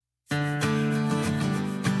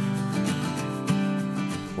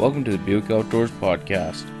Welcome to the Buick Outdoors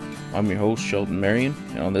Podcast. I'm your host, Sheldon Marion,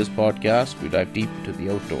 and on this podcast, we dive deep into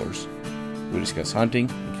the outdoors. We discuss hunting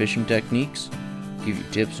and fishing techniques, give you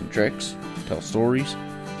tips and tricks, tell stories,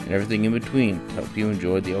 and everything in between to help you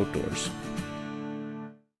enjoy the outdoors.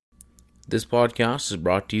 This podcast is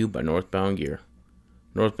brought to you by Northbound Gear.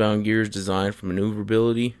 Northbound Gear is designed for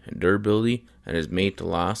maneuverability and durability and is made to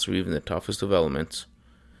last through even the toughest of elements.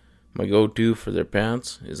 My go-to for their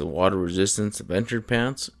pants is the water resistance adventure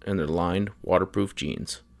pants and their lined waterproof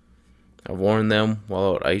jeans. I've worn them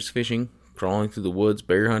while out ice fishing, crawling through the woods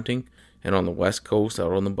bear hunting, and on the west coast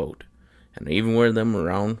out on the boat. And I even wear them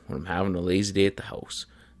around when I'm having a lazy day at the house.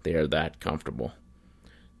 They are that comfortable.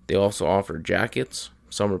 They also offer jackets,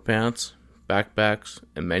 summer pants, backpacks,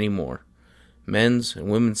 and many more. Men's and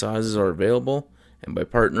women's sizes are available, and by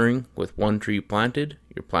partnering with One Tree Planted,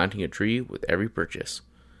 you're planting a tree with every purchase.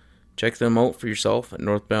 Check them out for yourself at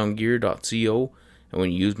northboundgear.co, and when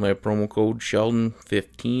you use my promo code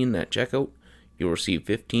Sheldon15 at checkout, you'll receive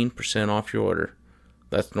 15% off your order.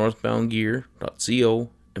 That's northboundgear.co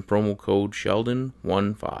and promo code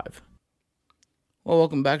Sheldon15. Well,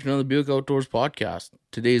 welcome back to another Buick Outdoors podcast.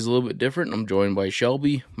 Today is a little bit different. I'm joined by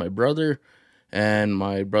Shelby, my brother, and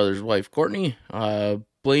my brother's wife, Courtney.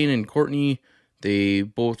 Blaine and Courtney, they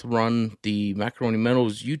both run the Macaroni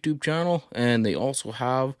Meadows YouTube channel, and they also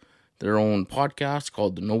have their own podcast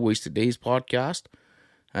called the No Wasted Days podcast.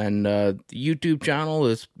 And the YouTube channel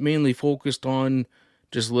is mainly focused on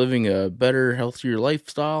just living a better, healthier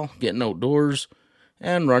lifestyle, getting outdoors,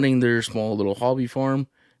 and running their small little hobby farm.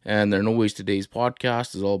 And their No Wasted Days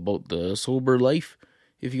podcast is all about the sober life.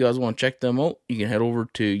 If you guys want to check them out, you can head over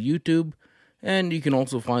to YouTube, and you can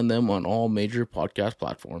also find them on all major podcast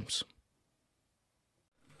platforms.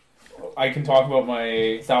 I can talk about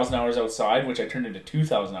my 1,000 hours outside, which I turned into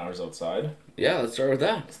 2,000 hours outside. Yeah, let's start with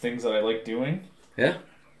that. It's things that I like doing. Yeah.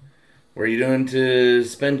 What are you doing to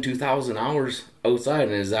spend 2,000 hours outside,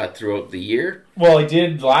 and is that throughout the year? Well, I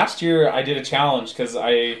did last year. I did a challenge because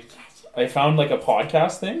I found like a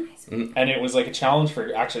podcast thing, and it was like a challenge for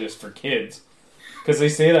just for kids, because they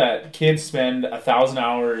say that kids spend 1,000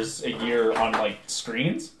 hours a year on like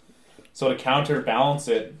screens. So to counterbalance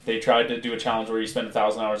it, they tried to do a challenge where you spend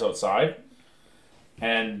 1,000 hours outside.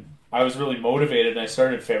 And I was really motivated, and I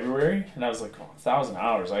started in February, and I was like, 1,000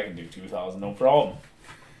 hours, I can do 2,000, no problem.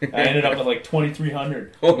 I ended up at like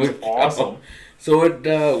 2,300. It was awesome. So what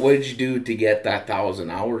did you do to get that 1,000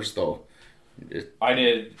 hours, though? I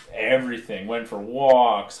did everything. Went for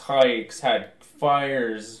walks, hikes, had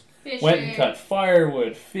fires, fishing. Went and cut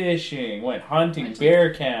firewood, fishing, went hunting,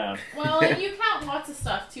 bear camp. Well, and you count lots of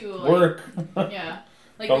stuff too. Like, work. Yeah.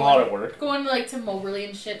 Like a lot of work. Going like to Moberly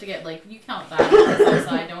and shit to get like, you count that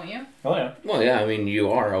outside, don't you? Oh yeah. Well, yeah, I mean,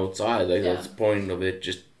 you are outside. Like, that's the point of it,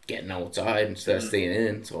 just getting outside instead of staying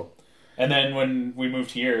in, so. And then when we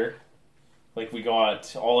moved here, like, we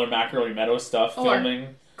got all our Macaroni Meadows stuff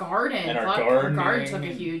filming. Garden. And our garden. Our garden took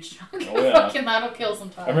a huge chunk. Oh, yeah. Fucking that'll kill some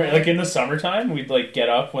time. I remember, like, in the summertime, we'd, like, get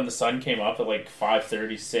up when the sun came up at, like,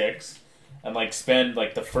 5:36 and, like, spend,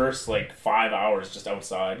 like, the first, like, 5 hours just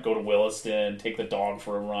outside. Go to Williston, take the dog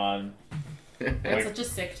for a run. I had such a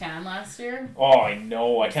sick tan last year. Oh, I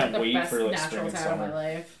know. I can't like wait for, like, spring and summer. Of my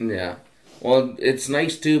life. Yeah. Well, it's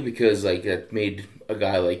nice, too, because, like, it made a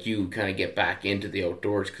guy like you kind of get back into the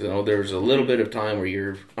outdoors, because I know there was a little bit of time where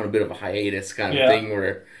you're on a bit of a hiatus kind of thing,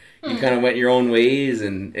 where you kind of went your own ways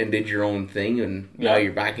and did your own thing, and now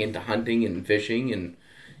you're back into hunting and fishing and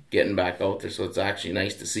getting back out there. So it's actually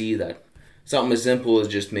nice to see that something as simple as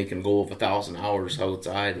just making a goal of 1,000 hours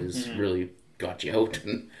outside has really got you out.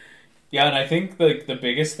 Yeah, and I think like the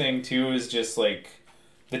biggest thing too is just like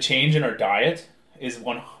the change in our diet is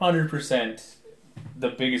 100% the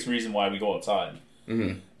biggest reason why we go outside.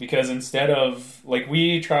 Mm-hmm. Because instead of like,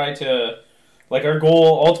 we try to, like, our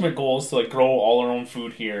ultimate goal is to like grow all our own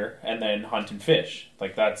food here and then hunt and fish.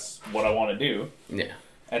 Like, that's what I want to do. Yeah.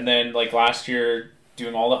 And then like last year,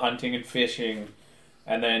 doing all the hunting and fishing,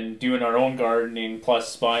 and then doing our own gardening,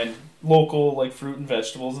 plus buying local like fruit and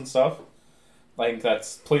vegetables and stuff. I think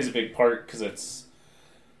that plays a big part, because it's,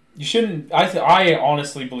 you shouldn't. I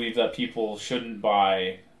honestly believe that people shouldn't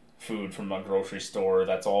buy food from a grocery store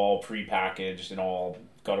that's all prepackaged and all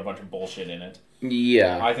got a bunch of bullshit in it.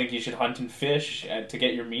 Yeah. I think you should hunt and fish to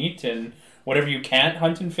get your meat, and whatever you can't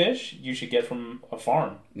hunt and fish, you should get from a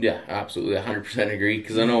farm. Yeah, absolutely. 100% agree.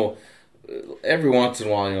 Because I know every once in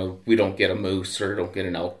a while, you know, we don't get a moose or don't get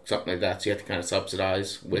an elk, something like that, so you have to kind of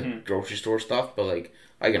subsidize with grocery store stuff. But, like,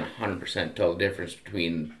 I can 100% tell the difference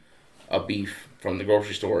between a beef from the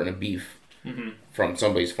grocery store and a beef from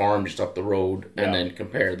somebody's farm just up the road, and then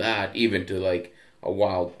compare that even to, like, a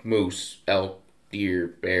wild moose, elk, deer,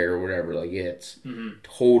 bear, whatever. Like it's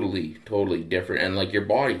totally different, and like your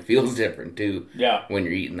body feels different too. Yeah, when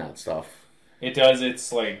you're eating that stuff, it does.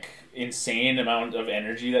 It's like insane amount of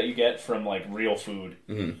energy that you get from like real food.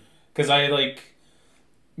 Because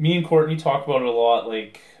me and Courtney talk about it a lot.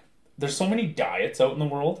 Like, there's so many diets out in the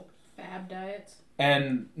world. Fab diets.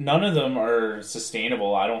 And none of them are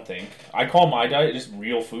sustainable, I don't think. I call my diet just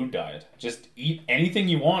real food diet. Just eat anything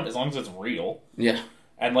you want as long as it's real. Yeah.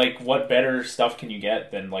 And, like, what better stuff can you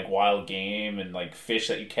get than, like, wild game and, like, fish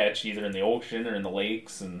that you catch either in the ocean or in the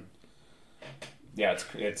lakes? And, yeah,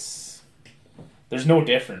 it's there's no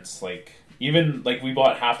difference. Like, even, like, we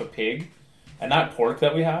bought half a pig. And that pork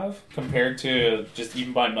that we have, compared to just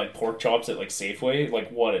even buying, like, pork chops at, like, Safeway,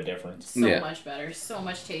 like, what a difference. So much better. So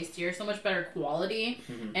much tastier. So much better quality.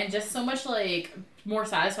 And just so much, like, more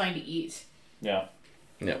satisfying to eat. Yeah.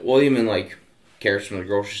 Yeah. Well, even, like, carrots from the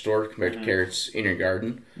grocery store compared to carrots in your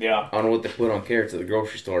garden. Yeah. I don't know what they put on carrots at the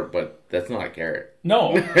grocery store, but that's not a carrot.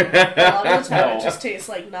 No. A lot of the time it just tastes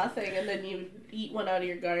like nothing, and then you eat one out of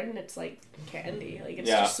your garden, it's like candy. Like, it's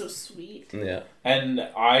just so sweet. Yeah. And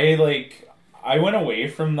I went away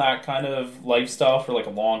from that kind of lifestyle for like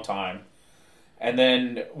a long time. And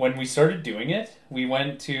then when we started doing it, we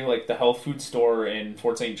went to like the health food store in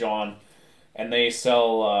Fort St. John, and they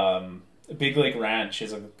sell Big Lake Ranch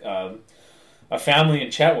is a family in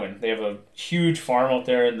Chetwynd. They have a huge farm out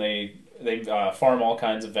there, and they farm all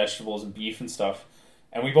kinds of vegetables and beef and stuff.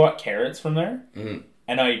 And we bought carrots from there,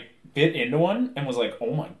 and I bit into one and was like,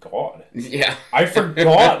 oh my god. Yeah. I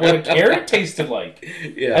forgot what a carrot tasted like.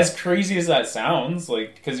 Yeah. As crazy as that sounds,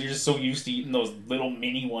 like, because you're just so used to eating those little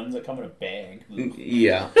mini ones that come in a bag.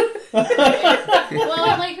 Yeah.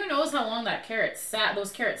 Well, like, who knows how long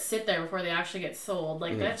those carrots sit there before they actually get sold.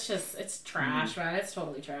 Like, that's just, it's trash, man. It's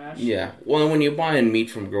totally trash. Yeah. Well, and when you're buying meat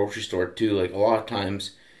from a grocery store, too, like, a lot of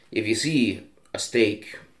times, if you see a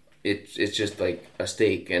steak, it's just, like, a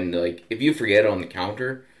steak. And, like, if you forget it on the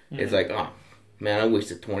counter, it's like, oh, man, I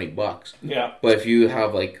wasted $20. Yeah. But if you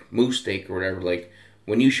have, like, moose steak or whatever, like,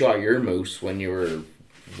 when you shot your moose when you were,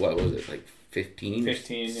 what was it, like, 15?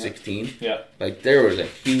 16? Yeah. Like, there was a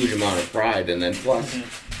huge amount of pride. And then plus,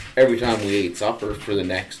 every time we ate supper for the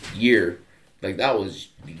next year, like, that was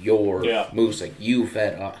your moose. Like, you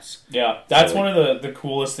fed us. Yeah. That's one of the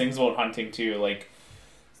coolest things about hunting, too. Like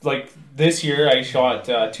this year, I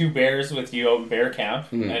shot 2 bears with you out in bear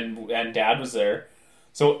camp, and Dad was there.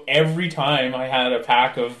 So every time I had a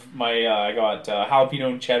pack of my, I got jalapeno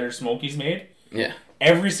and cheddar Smokies made. Yeah.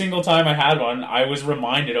 Every single time I had one, I was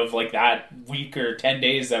reminded of like that week or 10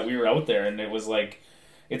 days that we were out there, and it was like,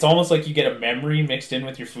 it's almost like you get a memory mixed in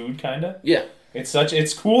with your food, kind of. Yeah.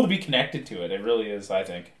 It's cool to be connected to it. It really is, I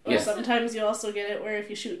think. Or sometimes you also get it where if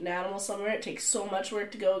you shoot an animal somewhere, it takes so much work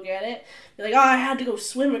to go get it. You're like, oh, I had to go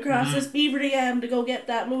swim across this beaver dam to go get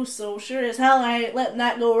that moose, so sure as hell I ain't letting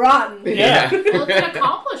that go rotten. Yeah. Well, it's an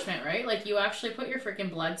accomplishment, right? Like, you actually put your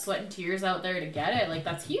freaking blood, sweat, and tears out there to get it. Like,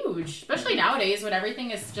 that's huge. Especially nowadays when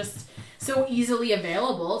everything is just so easily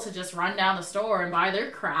available to just run down the store and buy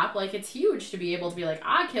their crap. Like, it's huge to be able to be like,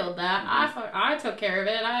 I killed that. I took care of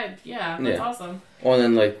it. That's awesome. Well, and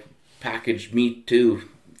then, like, packaged meat, too.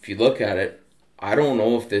 If you look at it, I don't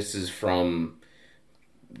know if this is from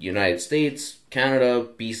United States, Canada,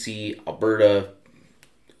 BC, Alberta,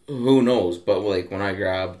 who knows. But, like, when I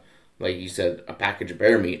grab, like you said, a package of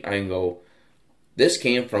bear meat, I can go, this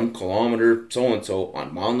came from kilometer so-and-so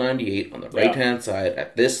on mile 98 on the right-hand side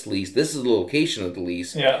at this lease. This is the location of the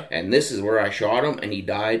lease. Yeah. And this is where I shot him, and he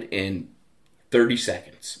died in 30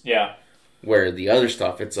 seconds. Yeah. Where the other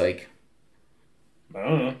stuff, it's like, I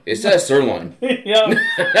don't know. it says sirloin. Yeah.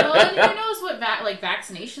 Well, and who knows what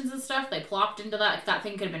vaccinations and stuff they plopped into that. If that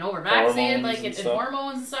thing could have been over-vaccinated, like it's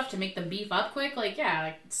hormones and stuff to make them beef up quick. Like, yeah,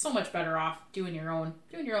 like it's so much better off doing your own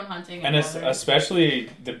hunting. And especially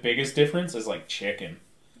the biggest difference is like chicken.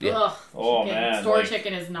 Yeah. Ugh, Oh chicken. man, Store like,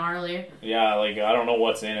 chicken is gnarly. Yeah, like I don't know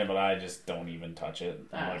what's in it, but I just don't even touch it.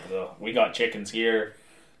 I'm like, ugh, we got chickens here.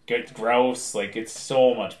 Get gross. Like it's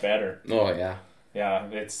so much better. Oh yeah. Yeah,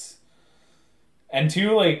 it's. And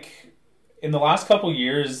two, like, in the last couple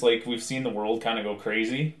years, like, we've seen the world kind of go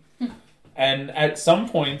crazy. And at some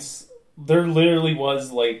points, there literally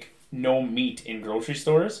was, like, no meat in grocery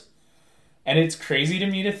stores. And it's crazy to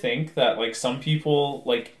me to think that, like, some people,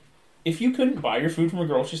 like, if you couldn't buy your food from a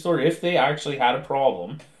grocery store, if they actually had a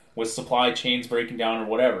problem with supply chains breaking down or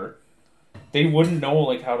whatever, they wouldn't know,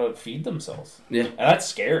 like, how to feed themselves. Yeah. And that's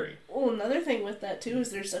scary. Well, another thing with that, too,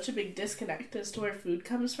 is there's such a big disconnect as to where food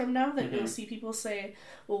comes from now that you'll see people say,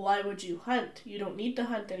 well, why would you hunt? You don't need to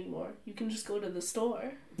hunt anymore. You can just go to the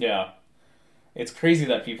store. Yeah. It's crazy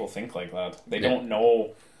that people think like that. They don't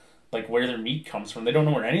know like where their meat comes from. They don't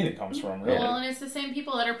know where anything comes from, really. Well, and it's the same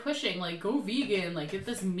people that are pushing, like, go vegan, like, get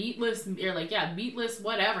this meatless, or like, yeah, meatless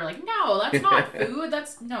whatever. Like, no, that's not food.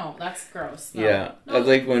 That's gross. No. Yeah. No. That's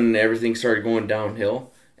like when everything started going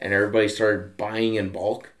downhill and everybody started buying in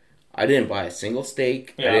bulk. I didn't buy a single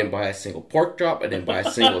steak. Yeah. I didn't buy a single pork chop. I didn't buy a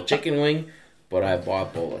single chicken wing. But I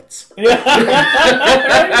bought bullets. Actually,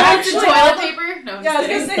 toilet paper? No, Yeah, I was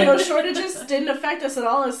gonna say, those shortages didn't affect us at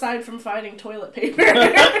all aside from finding toilet paper.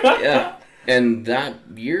 Yeah. And that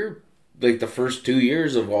year, like the first 2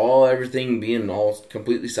 years of everything being all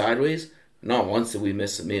completely sideways, not once did we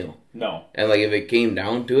miss a meal. No. And like if it came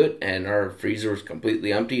down to it and our freezer was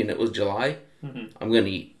completely empty and it was July, I'm going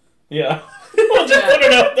to eat. Yeah. We'll just put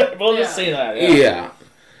it out there. We'll just say that. Yeah.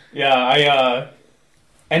 Yeah,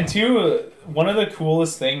 and two, one of the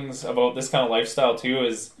coolest things about this kind of lifestyle too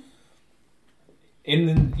is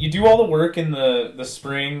you do all the work in the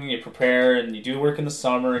spring, you prepare, and you do work in the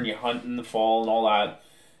summer, and you hunt in the fall and all that,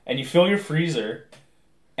 and you fill your freezer,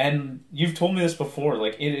 and you've told me this before,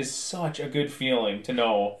 like, it is such a good feeling to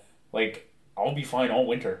know, like, I'll be fine all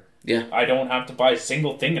winter. Yeah. I don't have to buy a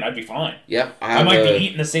single thing and I'd be fine. Yeah. I might be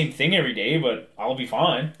eating the same thing every day, but I'll be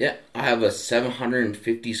fine. Yeah. I have a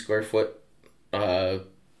 750 square foot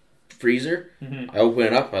freezer. I open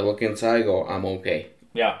it up, I look inside, I go, I'm okay.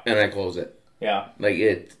 Yeah. And I close it. Yeah.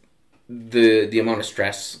 Like the amount of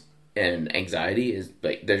stress and anxiety is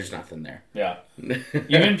like, there's nothing there. Yeah.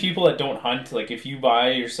 Even people that don't hunt, like if you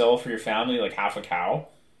buy yourself or your family like half a cow,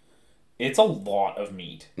 it's a lot of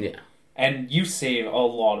meat. Yeah. And you save a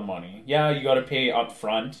lot of money. Yeah, you got to pay up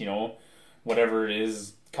front, whatever it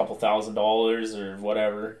is, a couple $1,000s or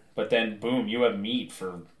whatever. But then, boom, you have meat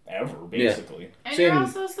forever, basically. Yeah. And you're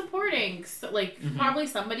also supporting, probably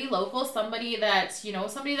somebody local, somebody that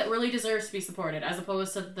really deserves to be supported, as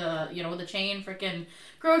opposed to the chain freaking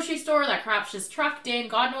grocery store, that crap's just trucked in,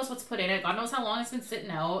 God knows what's put in it, God knows how long it's been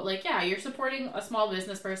sitting out. Like, yeah, you're supporting a small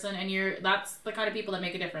business person, and that's the kind of people that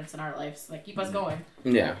make a difference in our lives, like, keep us going.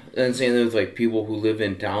 Yeah, and same thing with, like, people who live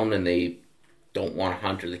in town and they don't want to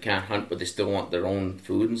hunt or they can't hunt, but they still want their own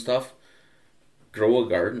food and stuff. Grow a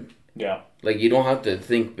garden. Yeah. Like, you don't have to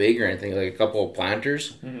think big or anything. Like, a couple of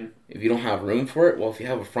planters. Mm-hmm. If you don't have room for it, well, if you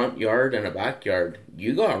have a front yard and a backyard,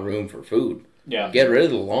 you got room for food. Yeah. Get rid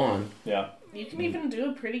of the lawn. Yeah. You can even do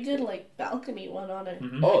a pretty good, balcony one on it.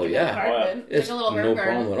 Mm-hmm. Oh, yeah. It's a little no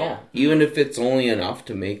problem at all. Even if it's only enough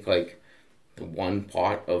to make, the one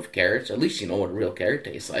pot of carrots, at least you know what a real carrot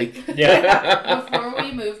tastes like. Yeah. Before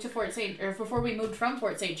we moved from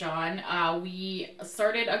Fort St. John, we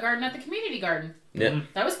started a garden at the community garden. Yeah.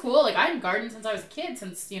 That was cool. Like, I had gardened since I was a kid,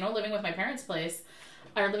 since, living with my parents' place.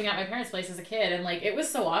 Or living at my parents' place as a kid, and it was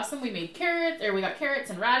so awesome. We got carrots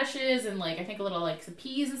and radishes and I think a little some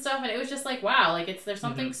peas and stuff, and it was just wow, there's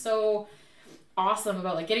something so awesome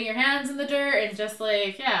about getting your hands in the dirt and just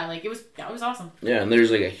it was awesome. Yeah, and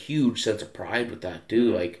there's a huge sense of pride with that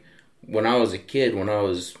too. When I was a kid, when I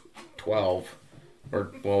was 12,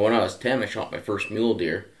 when I was 10, I shot my first mule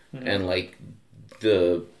deer, and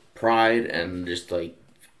the pride and just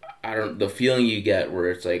the feeling you get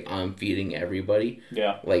where it's I'm feeding everybody.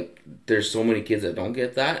 Yeah. There's so many kids that don't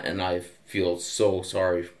get that, and I feel so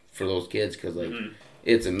sorry for those kids because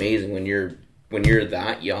it's amazing when you're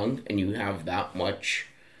that young and you have that much.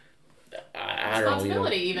 I don't know.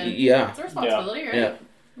 Responsibility, even. Yeah. It's a responsibility, right? Yeah.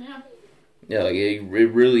 Yeah. Yeah, it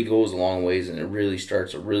really goes a long ways, and it really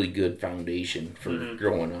starts a really good foundation for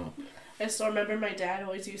growing up. I still remember my dad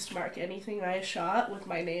always used to mark anything I shot with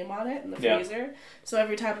my name on it in the freezer. So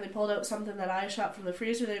every time they pulled out something that I shot from the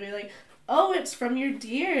freezer, they'd be like, "Oh, it's from your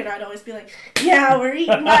deer," and I'd always be like, "Yeah, we're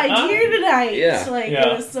eating my deer tonight." Yeah.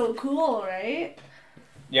 It was so cool, right?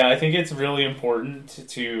 Yeah, I think it's really important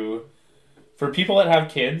for people that have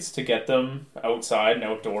kids to get them outside and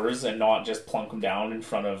outdoors and not just plunk them down in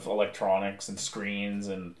front of electronics and screens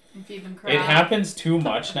and feed them crap. It happens too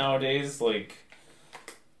much nowadays.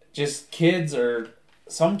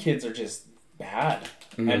 Some kids are just bad.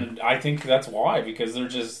 Mm-hmm. And I think that's why,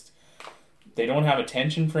 because they don't have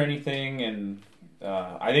attention for anything, and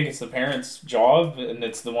I think it's the parents' job, and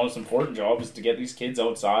it's the most important job, is to get these kids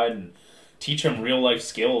outside and teach them real life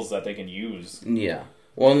skills that they can use. Yeah.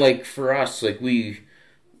 Well, and for us, we,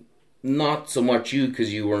 not so much you,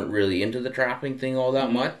 because you weren't really into the trapping thing all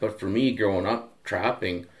that much, but for me, growing up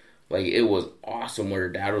trapping, it was awesome where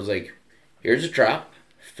Dad was like, here's a trap,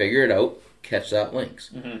 figure it out, catch that lynx.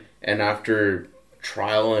 Mm-hmm. And after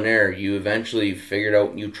trial and error, you eventually figured out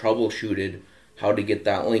and you troubleshooted how to get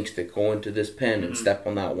that lynx to go into this pen and step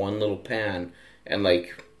on that one little pan. And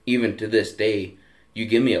even to this day, you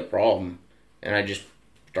give me a problem and I just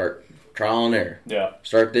start trial and error. Yeah.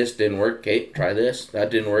 Start this, didn't work. Okay, try this. That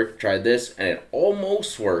didn't work. Try this, and it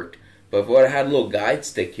almost worked. But if I had a little guide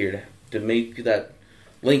stick here to make that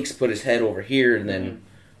Lynx put his head over here and then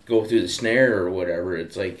go through the snare or whatever,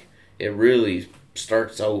 it's like it really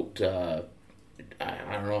starts out. I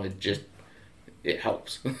don't know. It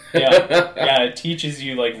helps. yeah. It teaches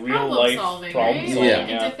you like real life solving, problem right? solving. Yeah.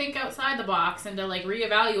 And to think outside the box and to like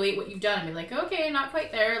reevaluate what you've done and be like, okay, not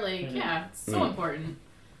quite there. Like, yeah, it's so important.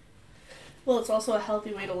 Well, it's also a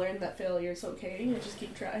healthy way to learn that failure is okay. You just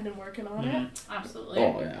keep trying and working on it. Absolutely.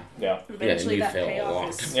 Oh yeah. Yeah. Eventually, you that fail a payoff lot.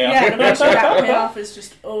 is Yeah. and eventually that payoff is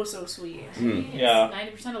just oh so sweet. Yeah.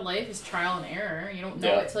 90% of life is trial and error. You don't know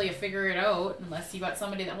Yeah. it till you figure it out, unless you got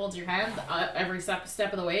somebody that holds your hand every step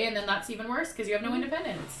of the way, and then that's even worse because you have no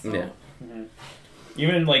independence. So. Yeah.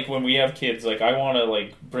 Even like when we have kids, like I want to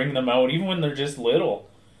like bring them out, even when they're just little.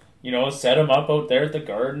 You know, set them up out there at the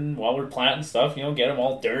garden while we're planting stuff. You know, get them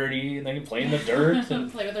all dirty and they can play in the dirt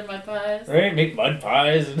and play with their mud pies. right, make mud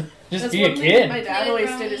pies and just That's be a one thing that my kid. dad always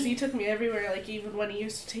did Playground. is he took me everywhere. Like even when he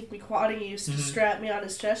used to take me quadding, he used to strap me on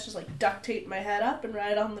his chest, just like duct tape my head up and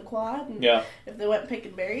ride on the quad. And Yeah. if they went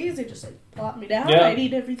picking berries, they just like plop me down. Yeah. I'd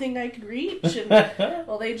eat everything I could reach, and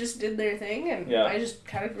well, they just did their thing, and Yeah. I just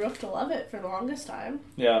kind of grew up to love it for the longest time.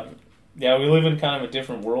 Yeah. Yeah, we live in kind of a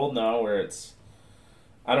different world now where it's,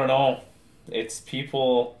 I don't know, it's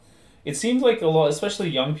people, it seems like a lot, especially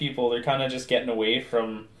young people, they're kind of just getting away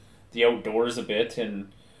from the outdoors a bit.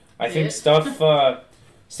 And I think stuff,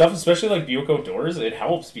 especially like Buick Outdoors, it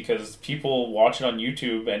helps because people watch it on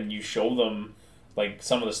YouTube and you show them like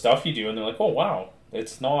some of the stuff you do and they're like, oh wow,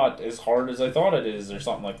 it's not as hard as I thought it is or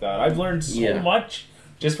something like that. I've learned so much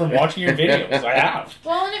just from watching your videos. I have.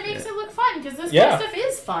 Well, and it makes it look fun because this Yeah. kind of stuff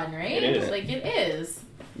is fun, right? It is. Like it is.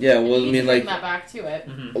 Yeah, And well, you I need mean, to bring like, that back to it.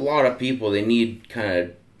 a lot of people, they need kind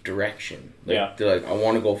of direction. Like, Yeah. they're like, I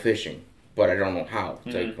want to go fishing, but I don't know how.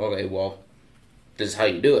 It's like, okay, well, this is how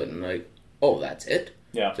you do it. And like, oh, that's it?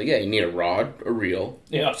 Yeah. It's like, yeah, you need a rod, a reel,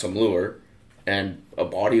 Yeah. some lure, and a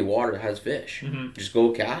body of water that has fish. Just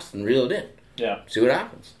go cast and reel it in. Yeah. See what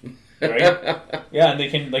happens. Right? Yeah, and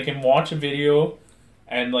they can watch a video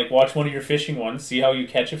and like watch one of your fishing ones, see how you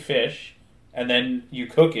catch a fish, and then you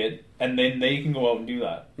cook it, and then they can go out and do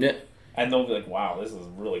that. Yeah. And they'll be like, wow, this is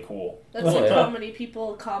really cool. That's Oh, like yeah. how many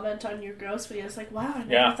people comment on your gross videos, like, wow, I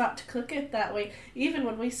never Yeah. thought to cook it that way. Even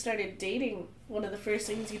when we started dating, one of the first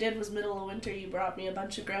things you did was middle of winter, you brought me a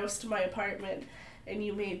bunch of grouse to my apartment, and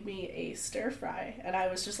you made me a stir fry. And I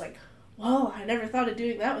was just like, whoa, I never thought of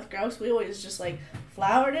doing that with grouse. We always just like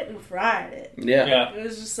floured it and fried it. Yeah. Yeah. It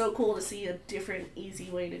was just so cool to see a different, easy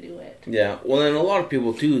way to do it. Yeah. Well, and a lot of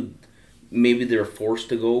people, too, maybe they're forced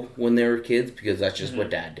to go when they were kids because that's just what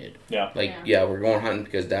Dad did. Yeah. Like, yeah, we're going hunting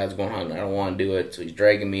because Dad's going hunting. I don't want to do it, so he's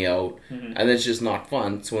dragging me out. And it's just not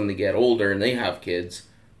fun. So when they get older and they have kids,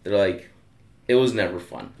 they're like, it was never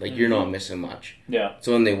fun. Like, you're not missing much. Yeah.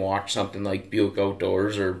 So when they watch something like Buick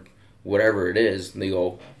Outdoors or whatever it is, and they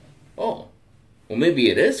go, oh, well, maybe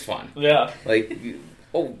it is fun. Yeah. Like,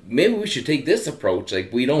 oh, maybe we should take this approach.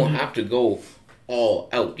 Like, we don't have to go all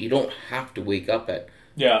out. You don't have to wake up at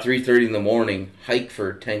Yeah. 3:30 in the morning, hike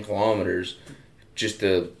for 10 kilometers just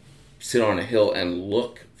to sit on a hill and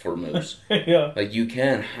look for moose. Yeah. Like, you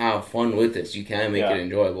can have fun with this. You can make Yeah. it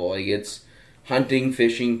enjoyable. Like, it's hunting,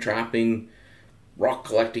 fishing, trapping, rock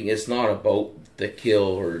collecting. It's not about the kill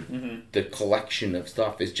or the collection of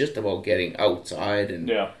stuff. It's just about getting outside and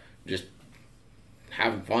Yeah. just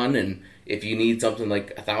having fun. And if you need something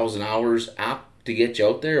like 1,000 Hours app to get you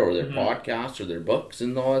out there, or their podcasts or their books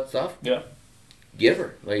and all that stuff, Yeah. give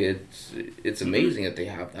her. Like, it's amazing that they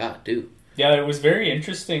have that too. Yeah, it was very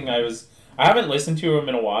interesting. I haven't listened to them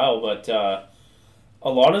in a while, but a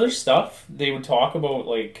lot of their stuff, they would talk about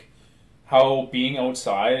like how being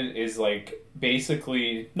outside is like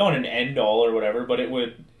basically not an end all or whatever, but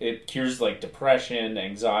it cures like depression,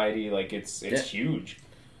 anxiety, like it's huge.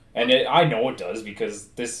 And I know it does because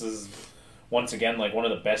this is once again like one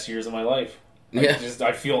of the best years of my life.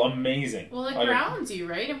 I feel amazing. Well, it grounds you,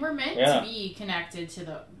 right? And we're meant to be connected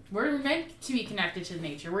to we're meant to be connected to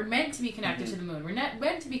nature. We're meant to be connected to the moon. We're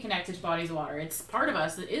meant to be connected to bodies of water. It's part of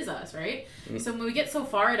us. It is us, right? So when we get so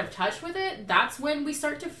far out of touch with it, that's when we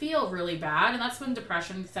start to feel really bad, and that's when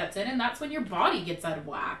depression sets in, and that's when your body gets out of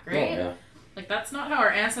whack, right? Oh, yeah. Like, that's not how our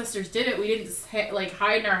ancestors did it. We didn't just like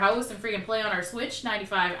hide in our house and freaking play on our Switch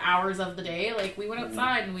 95 hours of the day. Like, we went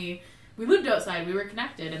outside and we lived outside. We were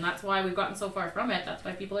connected, and that's why we've gotten so far from it. That's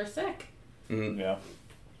why people are sick. Yeah.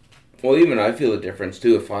 Well, even I feel a difference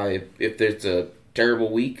too. If there's a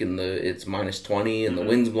terrible week and it's -20 and the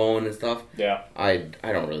wind's blowing and stuff, Yeah. I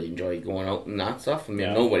don't really enjoy going out and that stuff. I mean,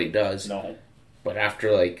 Yeah. nobody does. No. But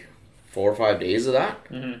after like 4 or 5 days of that,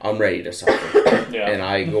 Mm-hmm. I'm ready to suffer. Yeah. And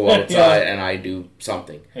I go outside and I do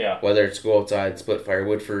something. Yeah. Whether it's go outside, split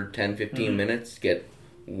firewood for 10, 15 minutes, get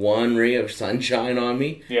one ray of sunshine on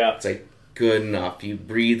me. Yeah. It's like good enough. You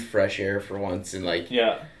breathe fresh air for once and like,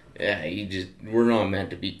 Yeah. we're not meant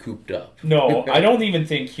to be cooped up. No, I don't even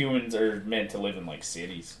think humans are meant to live in like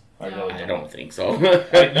cities. I really I don't. don't think so.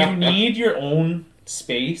 You need your own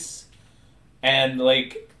space, and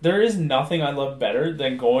like there is nothing I love better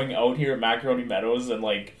than going out here at Macaroni Meadows and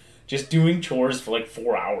like just doing chores for like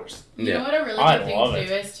 4 hours. You know what a really I good thing love to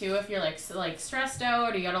do it. is too if you're like stressed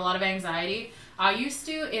out or you got a lot of anxiety. I used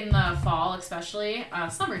to in the fall, especially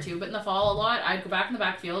summer too, but in the fall a lot. I'd go back in the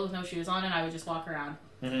backfield with no shoes on and I would just walk around.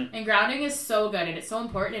 Mm-hmm. And grounding is so good and it's so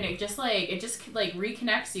important and it just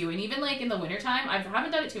reconnects you. And even like in the wintertime, I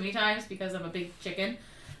haven't done it too many times because I'm a big chicken,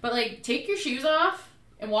 but like take your shoes off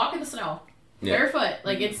and walk in the snow barefoot.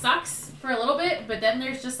 Like it sucks for a little bit, but then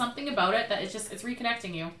there's just something about it that it's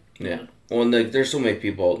reconnecting you. Yeah. Well, and there's so many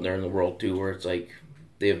people out there in the world too where it's like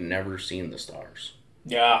they've never seen the stars.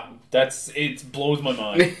 Yeah, it blows my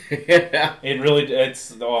mind. Yeah.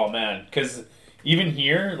 Oh man, because even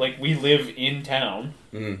here, like we live in town,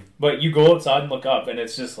 Mm-hmm. but you go outside and look up and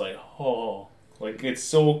it's just like, oh, like it's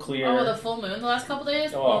so clear. Oh, the full moon the last couple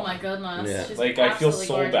days? Oh my goodness. Yeah. Just Like I feel so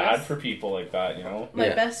absolutely gorgeous. bad for people like that, you know? My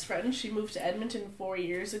Yeah. best friend, she moved to Edmonton 4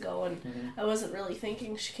 years ago, and I wasn't really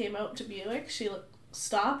thinking. She came out to Buick. She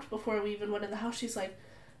stopped before we even went in the house. She's like,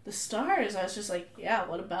 the stars. I was just like, yeah,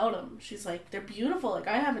 what about them? She's like, they're beautiful. Like,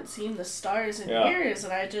 I haven't seen the stars in years,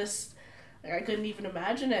 and I couldn't even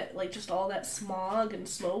imagine it. Like, just all that smog and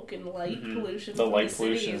smoke and light pollution. The from light the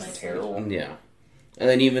pollution city. is terrible. Yeah. And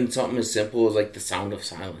then even something as simple as like the sound of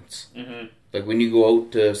silence. Mm-hmm. Like when you go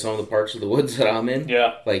out to some of the parts of the woods that I'm in,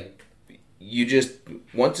 Yeah, like you just,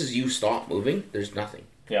 once as you stop moving, there's nothing.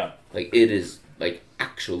 yeah, Like it is like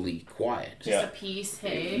actually quiet. Just Yeah. a peace,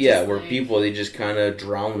 hey? Yeah, just where like- people, they just kind of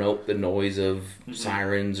drown out the noise of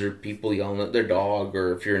sirens or people yelling at their dog,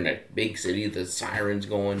 or if you're in a big city, the sirens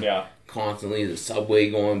going yeah, constantly, the subway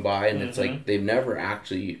going by, and it's like they've never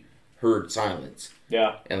actually heard silence.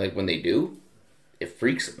 yeah, And like when they do, it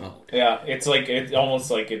freaks them out. yeah. It's like, it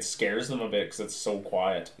almost like it scares them a bit because it's so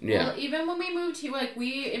quiet. Yeah. Well, even when we moved here, like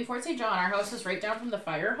in Fort St. John, our house was right down from the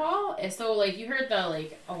fire hall, and so like you heard the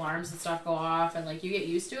like alarms and stuff go off, and like you get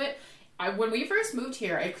used to it. When we first moved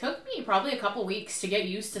here, it took me probably a couple weeks to get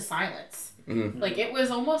used to silence. Mhm. Like it was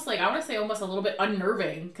almost like I want to say almost a little bit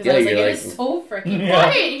unnerving because Yeah, I was like, you're it like- is so freaking Yeah.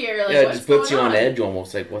 quiet here. Like, Yeah, it what's just puts you going on edge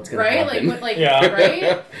almost, like what's going to right? happen. Like Yeah.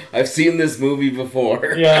 right? I've seen this movie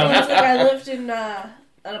before. Yeah, That's when I lived in an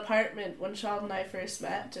apartment when Sean and I first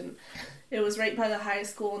met, and it was right by the high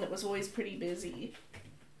school, and it was always pretty busy.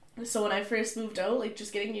 So when I first moved out, like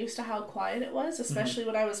just getting used to how quiet it was, especially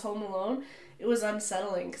when I was home alone, it was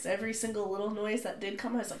unsettling because every single little noise that did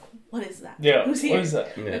come, I was like, "What is that? yeah. Who's here? What is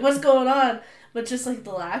that? Yeah. Like, what's going on?" But just like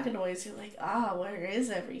the lack of noise, you're like, where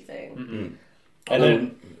is everything? Mm-hmm. And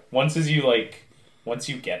then once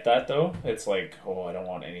you get that though, it's like, oh, I don't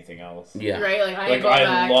want anything else. Yeah. Right? Like Like go I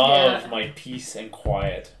back, love yeah. my peace and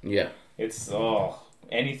quiet. Yeah. It's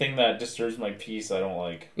anything that disturbs my peace, I don't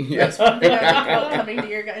like. Yeah. That's one thing I like about coming to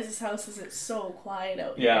your guys' house is it's so quiet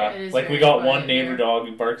out here. Yeah, It is like we very got quiet one neighbor here. dog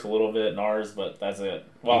who barks a little bit in ours, but that's it.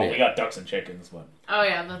 Well, Yeah. we got ducks and chickens, but Oh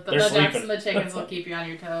yeah, the They're ducks sleeping. and the chickens will keep you on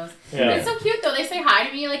your toes. yeah, It's so cute though. They say hi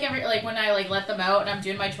to me like when I like let them out and I'm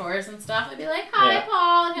doing my chores and stuff. I'd be like, "Hi, Yeah.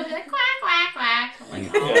 Paul," and he'll be like, "Quack quack quack." I'm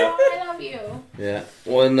like, "Oh, Yeah. I love you." Yeah.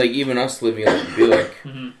 Well, and like even us living in Buick,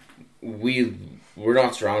 Mhm. we're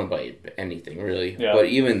not surrounded by anything really. Yeah. But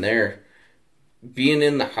even there, being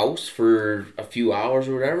in the house for a few hours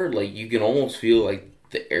or whatever, like you can almost feel like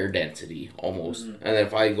the air density almost. Mm-hmm. And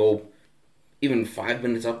if I go even 5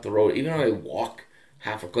 minutes up the road, even if I walk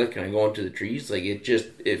half a click and I go into the trees, like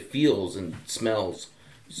it feels and smells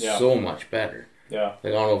Yeah. so much better. yeah,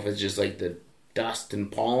 Like I don't know if it's just like the dust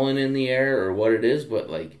and pollen in the air or what it is, but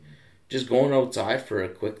like just going outside for a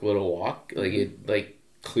quick little walk, like it like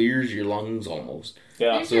clears your lungs almost.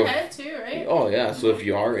 yeah, Clears So- your head too, right? Oh yeah, so if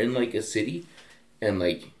you are in like a city and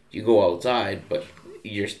like you go outside but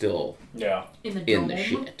you're still yeah, In the in dome. the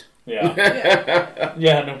shit. yeah,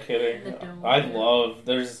 yeah. No kidding. The dome. I love.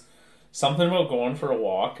 There's something about going for a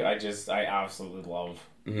walk. I absolutely love.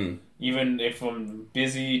 Mhm. Even if I'm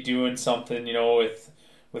busy doing something, you know,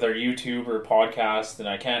 with our YouTube or podcast, and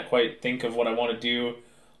I can't quite think of what I want to do,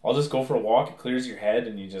 I'll just go for a walk. It clears your head,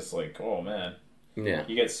 and you just like, oh man, Yeah.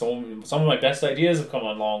 you get some of my best ideas have come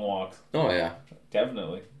on long walks. Oh yeah.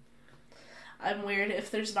 Definitely. I'm weird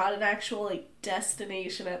if there's not an actual like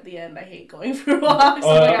destination at the end. I hate going for walks. Oh,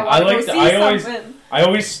 I'm like, I want to go see I something.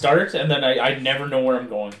 always start, and then I never know where I'm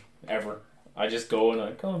going. ever. I just go and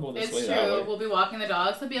I go this way. It's That true. way. We'll be walking the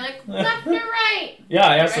dogs. They'll be like, left or right? Yeah,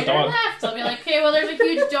 I asked Right the or dog. left? I'll be like, okay, well, there's a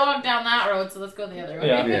huge dog down that road, so let's go the other way.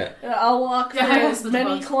 Yeah. I'll walk for Yeah, as the many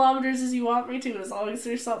dogs. kilometers as you want me to, as long as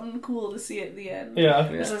there's something cool to see at the end. Yeah.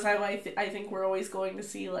 This is how I think we're always going to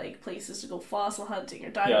see like places to go fossil hunting or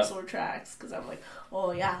dinosaur tracks. Because I'm like,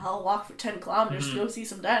 oh yeah, I'll walk for 10 kilometers to go see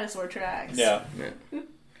some dinosaur tracks. Yeah.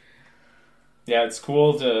 Yeah, it's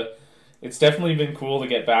cool to. It's definitely been cool to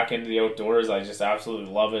get back into the outdoors. I just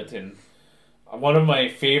absolutely love it. And one of my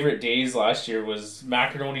favorite days last year was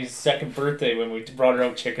Macaroni's second birthday when we brought her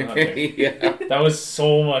out chicken hunting. Yeah. That was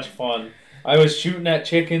so much fun. I was shooting at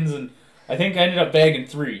chickens, and I think I ended up bagging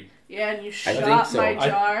 3. Yeah, and you think shot so. my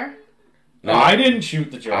jar. No, I didn't shoot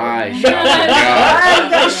the jar. I shot the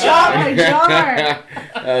I shot my jar.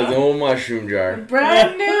 That was an old mushroom jar.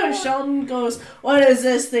 Brand new. Sheldon goes, what is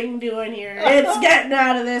this thing doing here? It's getting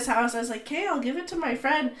out of this house. I was like, okay, I'll give it to my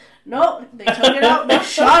friend. Nope. They took it out. They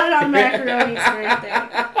shot it on Macaroni's birthday.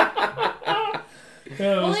 Yeah, it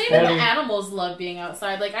Well, was even funny. the animals love being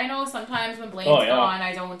outside. Like, I know sometimes when Blaine's Oh, yeah. gone,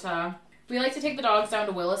 I don't, we like to take the dogs down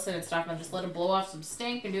to Williston and stuff and just let them blow off some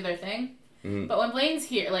stink and do their thing. Mm. But when Blaine's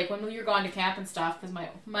here, like, when you're gone to camp and stuff, because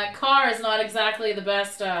my car is not exactly the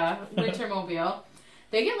best, winter mobile,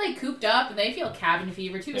 they get, like, cooped up and they feel cabin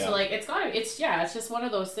fever, too. Yeah. So, like, it's just one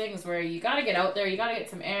of those things where you gotta get out there, you gotta get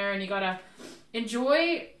some air, and you gotta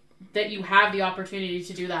enjoy that you have the opportunity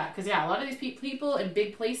to do that. Because, yeah, a lot of these people in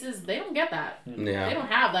big places, they don't get that. They Yeah. don't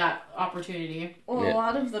have that opportunity. Well, Yeah. a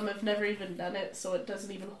lot of them have never even done it, so it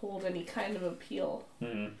doesn't even hold any kind of appeal.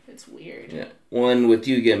 Mhm. It's weird. Yeah. Well, and with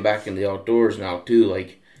you getting back in the outdoors now too,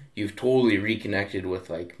 like you've totally reconnected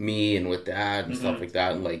with like me and with Dad and stuff like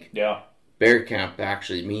that, and like Yeah. bear camp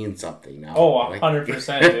actually means something now. Oh, Like-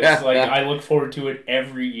 100%. It's like I look forward to it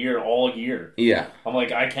every year, all year. Yeah. I'm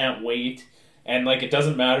like, I can't wait. And like, it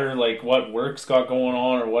doesn't matter like what work's got going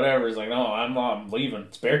on or whatever. It's like, no, I'm leaving.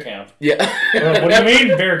 It's bear camp. Yeah. What do you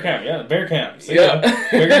mean bear camp? Yeah, bear camp. See ya.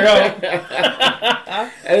 Figure it out.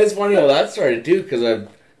 And it's funny how that started too, because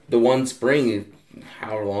the one spring,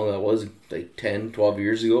 however long that was, like 10, 12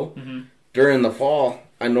 years ago, during the fall,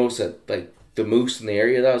 I noticed that like the moose in the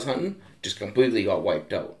area that I was hunting just completely got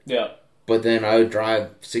wiped out. Yeah. But then I would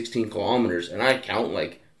drive 16 kilometers and I'd count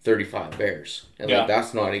like 35 bears. And Yeah. like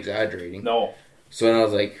that's not exaggerating. No. So then I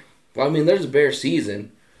was like, well, I mean, there's a bear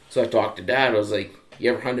season. So I talked to Dad. I was like,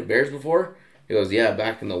 you ever hunted bears before? He goes, yeah,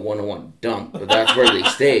 back in the 101 dump. But that's where they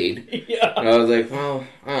stayed. Yeah. And I was like, well,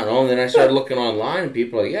 I don't know. And then I started looking online and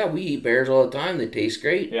people are like, yeah, we eat bears all the time. They taste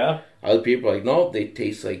great. Yeah. Other people are like, nope, they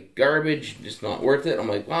taste like garbage. Just not worth it. I'm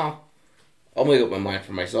like, well, I'll make up my mind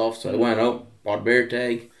for myself. So I went out, bought a bear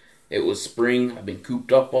tag. It was spring. I've been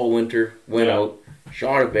cooped up all winter. Went out,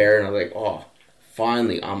 shot a bear, and I was like, oh,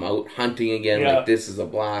 finally, I'm out hunting again. Yeah. Like, this is a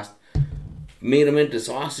blast. Made them into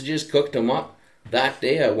sausages, cooked them up. That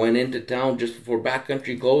day, I went into town just before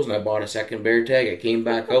backcountry closed, and I bought a second bear tag. I came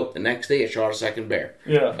back out. The next day, I shot a second bear.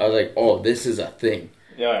 Yeah. I was like, oh, this is a thing.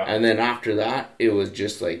 Yeah. And then after that, it was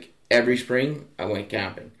just like every spring, I went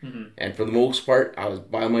camping. And for the most part, I was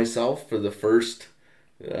by myself for the first,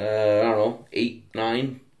 I don't know, 8,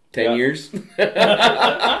 9, 10 years.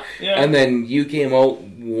 Yeah. And then you came out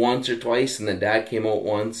once or twice, and then Dad came out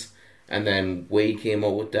once, and then Wade came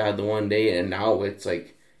out with Dad the one day, and now it's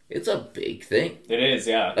like, it's a big thing. It is,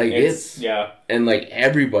 yeah. Like, it's yeah. And like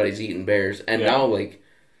everybody's eating bears, and Yeah. now like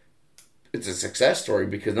it's a success story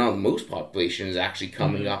because now the moose population is actually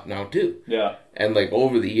coming up now too. Yeah. And like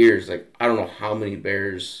over the years, like I don't know how many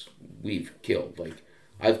bears we've killed. Like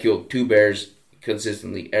I've killed 2 bears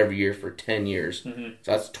consistently every year for 10 years. So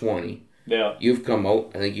that's 20. Yeah. You've come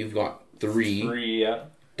out, I think you've got 3. 3, yeah.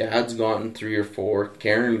 Dad's gotten 3 or 4.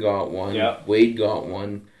 Karen got 1. Yeah. Wade got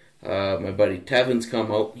 1. My buddy Tevin's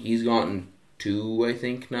come out. He's gotten 2, I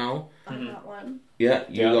think, now. I got one. Yeah,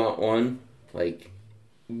 you Yeah. got 1. Like,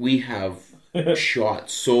 we have shot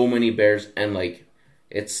so many bears, and, like,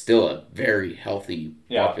 it's still a very healthy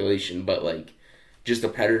population, but, like, just the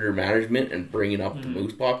predator management and bringing up the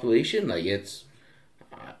moose population, like, it's,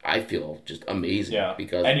 I feel just amazing. Yeah.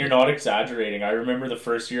 Because and you're not exaggerating. I remember the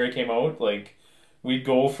first year I came out, like, we'd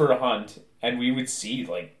go for a hunt, and we would see,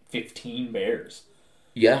 like, 15 bears.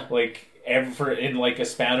 Yeah. Like, in like a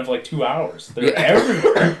span of like 2 hours. They're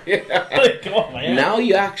everywhere. Like, oh man. Now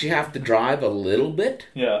you actually have to drive a little bit,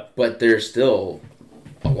 Yeah. but there's still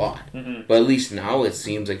a lot. But at least now it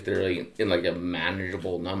seems like they're like in like a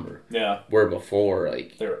manageable number. Yeah. Where before,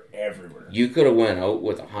 like, They're everywhere. you could have went out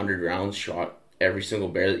with 100 rounds, shot every single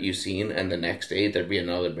bear that you've seen, and the next day there'd be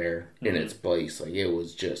another bear in its place. Like, it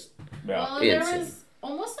was just Yeah. Well, there insane. was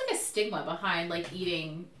almost like a stigma behind like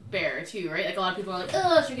eating bear too, right? Like a lot of people are like,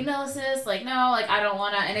 oh, trichinosis, like no, like I don't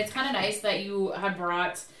want to. And it's kind of nice that you had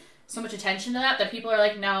brought so much attention to that people are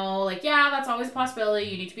like, no, like yeah, that's always a possibility.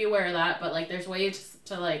 You need to be aware of that, but like there's ways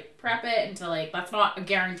to like prep it and to like that's not a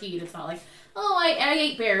guaranteed. It's not like, oh, I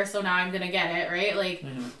ate bear, so now I'm gonna get it, right? Like,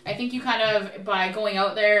 I think you kind of, by going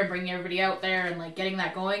out there and bringing everybody out there and, like, getting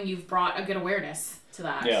that going, you've brought a good awareness to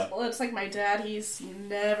that. Yeah. Well, it's like my dad, he's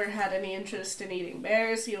never had any interest in eating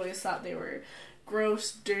bears. He always thought they were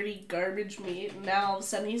gross, dirty, garbage meat, and now all of a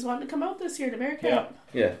sudden he's wanting to come out this year to bear camp.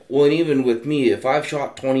 Yeah. Well, and even with me, if I've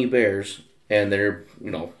shot 20 bears, and they're,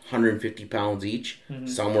 150 pounds each,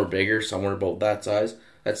 some were bigger, some were about that size,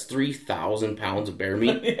 that's 3,000 pounds of bear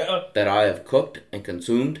meat that I have cooked and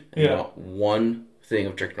consumed, and not one thing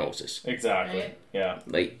of trichinosis. Exactly. Right? Yeah.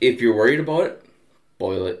 Like, if you're worried about it,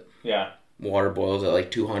 boil it. Yeah. Water boils at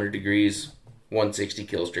like 200 degrees, 160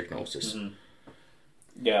 kills trichinosis.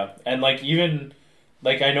 Yeah. And like even,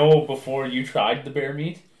 like I know before you tried the bear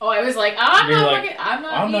meat. Oh, I was like, I'm not eating bear. I'm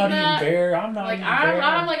not eating bear.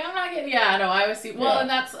 I'm not getting. Yeah, no, I was. Well, Yeah. and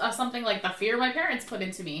that's something like the fear my parents put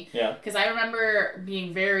into me. Yeah. Because I remember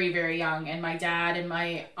being very, very young, and my dad and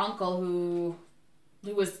my uncle, who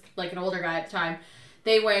was like an older guy at the time,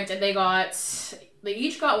 they went and they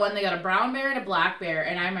each got one. They got a brown bear and a black bear,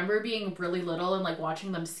 and I remember being really little and like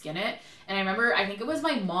watching them skin it. And I remember, I think it was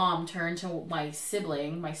my mom turned to my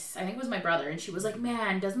sibling, I think it was my brother, and she was like,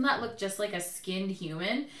 "Man, doesn't that look just like a skinned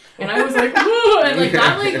human?" And I was like, "Woo!" And like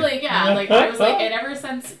that, like I was like, and ever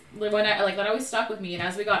since that always stuck with me. And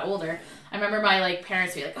as we got older, I remember my like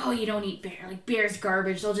parents being like, "Oh, you don't eat bear. Like bear's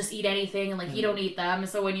garbage. They'll just eat anything, and like you don't eat them."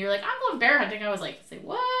 So when you're like, "I'm going bear hunting," I was like, "Say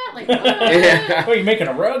what? Like what?" Oh, you making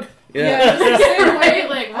a rug? Yeah, it was the same way.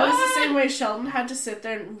 Like, I was the same way. Sheldon had to sit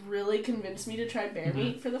there and really convince me to try bear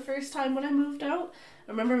meat for the first time when I moved out.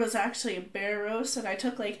 I remember it was actually a bear roast, and I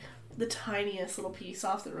took like the tiniest little piece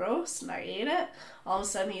off the roast, and I ate it. All of a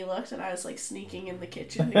sudden, he looked, and I was like sneaking in the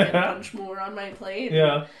kitchen to get a bunch more on my plate.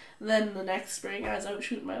 Yeah. And then the next spring, I was out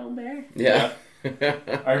shooting my own bear. Yeah.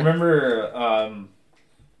 I remember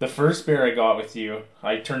the first bear I got with you,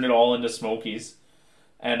 I turned it all into Smokies.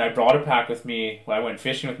 And I brought a pack with me. I went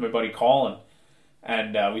fishing with my buddy Colin.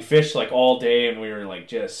 And we fished like all day, and we were like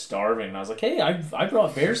just starving. And I was like, "Hey, I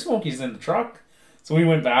brought bear smokies in the truck." So we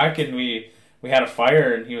went back and we had a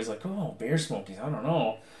fire, and he was like, "Oh, bear smokies, I don't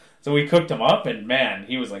know." So we cooked them up, and man,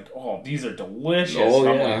 he was like, "Oh, these are delicious." Oh,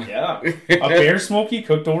 I'm yeah. like, "Yeah." A bear smoky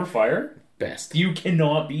cooked over fire, Best. you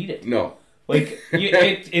cannot beat it. No. Like,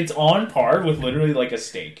 it's on par with literally like a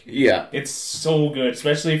steak. Yeah. It's so good,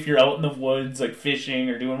 especially if you're out in the woods, like fishing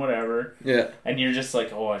or doing whatever. Yeah. And you're just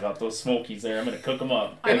like, "Oh, I got those smokies there. I'm gonna cook them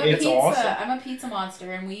up." I'm Awesome. I'm a pizza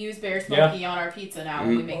monster, and we use bear smoky on our pizza now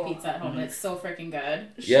when we make pizza at home. It's so freaking good.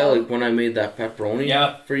 Yeah, like when I made that pepperoni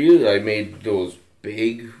Yeah. for you, I made those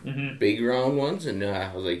big round ones, and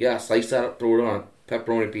I was like, slice that up, throw it on a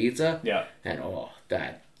pepperoni pizza. Yeah. And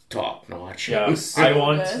that top notch. Yeah, So I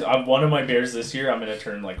want good. one of my bears this year. I'm gonna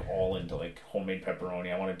turn like all into like homemade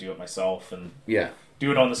pepperoni. I want to do it myself and Yeah.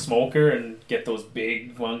 do it on the smoker and get those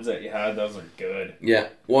big ones that you had. Those are good. Yeah.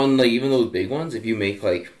 One, like, even those big ones, if you make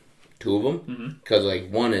like 2 of them, because like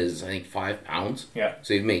one is, I think, 5 pounds. Yeah.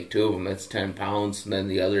 So you make 2 of them, that's 10 pounds, and then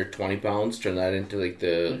the other 20 pounds, turn that into like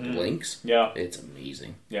the links. Yeah. It's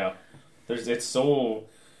amazing. Yeah. It's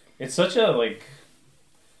such a like,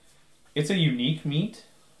 it's a unique meat,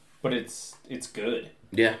 but it's good.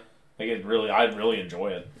 Yeah. Like I really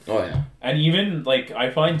enjoy it. Oh, yeah. And even like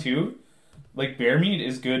I find too, like bear meat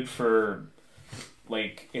is good for,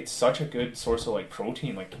 like, it's such a good source of like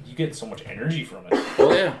protein. Like you get so much energy from it.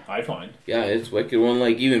 Oh, yeah. I find. Yeah, it's wicked. One,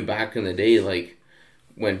 like, even back in the day, like,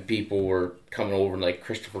 when people were coming over in, like,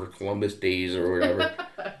 Christopher Columbus days or whatever,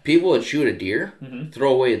 people would shoot a deer,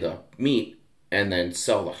 throw away the meat, and then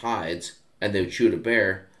sell the hides, and they would shoot a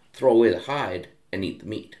bear, throw away the hide, and eat the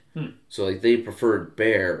meat. So, like, they preferred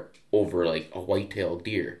bear over, like, a white-tailed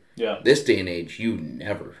deer. Yeah. This day and age, you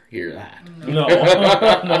never hear that. No.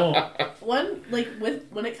 No.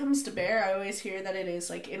 When it comes to bear, I always hear that it is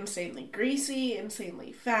like insanely greasy,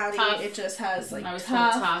 insanely fatty. Tough. It just has like I was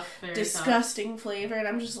told tough, very disgusting flavor, and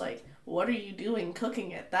I'm just like, what are you doing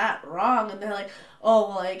cooking it that wrong? And they're like, "Oh,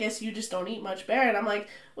 well, I guess you just don't eat much bear." And I'm like,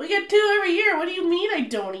 we get 2 every year. What do you mean I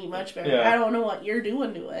don't eat much bear? Yeah. I don't know what you're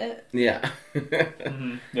doing to it. Yeah.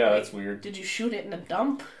 Yeah, that's weird. Did you shoot it in a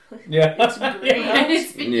dump? Yeah. It's great. And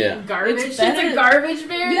it's been Yeah. garbage. It's It's better- a garbage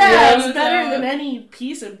bear. Yeah, it's better than any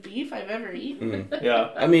piece of beef I've ever eaten. Yeah.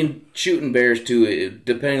 I mean, shooting bears, too,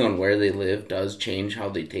 depending on where they live, does change how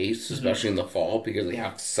they taste, especially in the fall, because they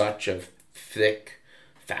have such a thick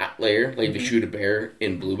fat layer. Like, if you shoot a bear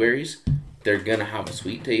in blueberries, they're going to have a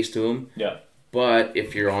sweet taste to them. Yeah. But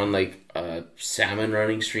if you're on like a salmon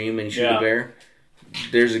running stream and you shoot a bear,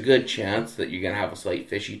 there's a good chance that you're gonna have a slight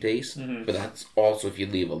fishy taste. But that's also if you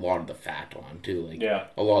leave a lot of the fat on too. Like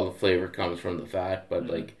a lot of the flavor comes from the fat. But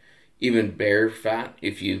like even bear fat,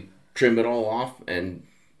 if you trim it all off and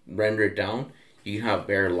render it down, you can have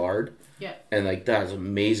bear lard. Yeah. And like that's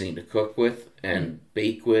amazing to cook with and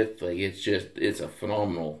bake with. Like it's a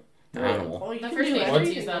phenomenal animal. Oh, The First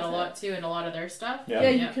Nations use that a lot too in a lot of their stuff. Yeah,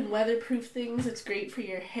 you can weatherproof things. It's great for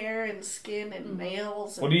your hair and skin and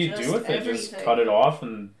nails. And what do you do with it? Just cut it off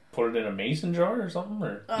and put it in a mason jar or something?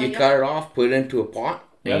 Or you cut it off, put it into a pot,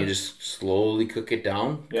 and you just slowly cook it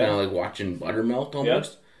down, kind of like watching butter melt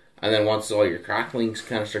almost. And then once all your cracklings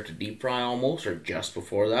kind of start to deep fry almost, or just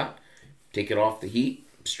before that, take it off the heat,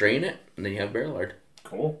 strain it, and then you have bear lard.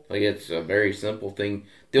 Cool. Like it's a very simple thing.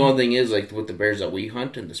 The only thing is like with the bears that we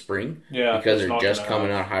hunt in the spring, because they're just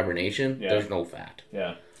coming out of hibernation, there's no fat.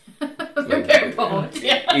 Yeah. They're bare boned.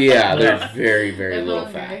 Yeah, they're very, very little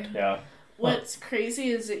fat. Yeah. What's crazy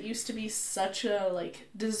is it used to be such a like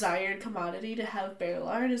desired commodity to have bear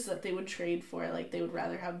lard is that they would trade for it. Like they would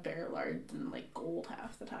rather have bear lard than like gold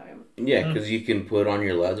half the time. Yeah, because you can put on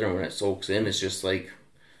your leather and when it soaks in, it's just like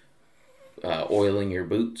oiling your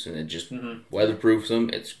boots and it just weatherproofs them.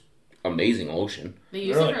 It's amazing lotion. They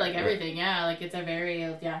use it for like everything. Yeah, like it's a very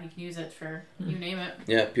you can use it for you name it.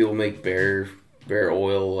 Yeah, people make bear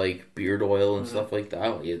oil like beard oil and stuff like that.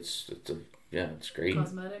 Like, it's great.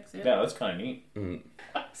 Cosmetics. Yeah, that's kind of neat.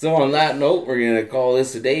 So on that note, we're gonna call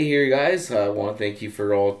this a day here, guys. I want to thank you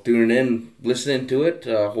for all tuning in, listening to it.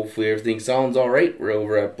 Hopefully everything sounds all right. We're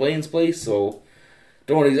over at Blaine's place, so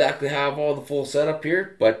don't exactly have all the full setup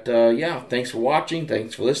here, but thanks for watching.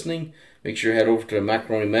 Thanks for listening. Make sure to head over to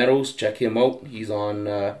Macaroni Meadows. Check him out. He's on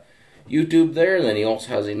YouTube there. And then he also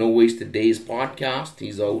has a No Wasted Days podcast.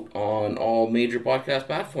 He's out on all major podcast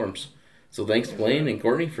platforms. So thanks to Blaine and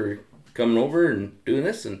Courtney for coming over and doing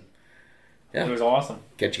this. And it was awesome.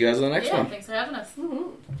 Catch you guys on the next one. Thanks for having us.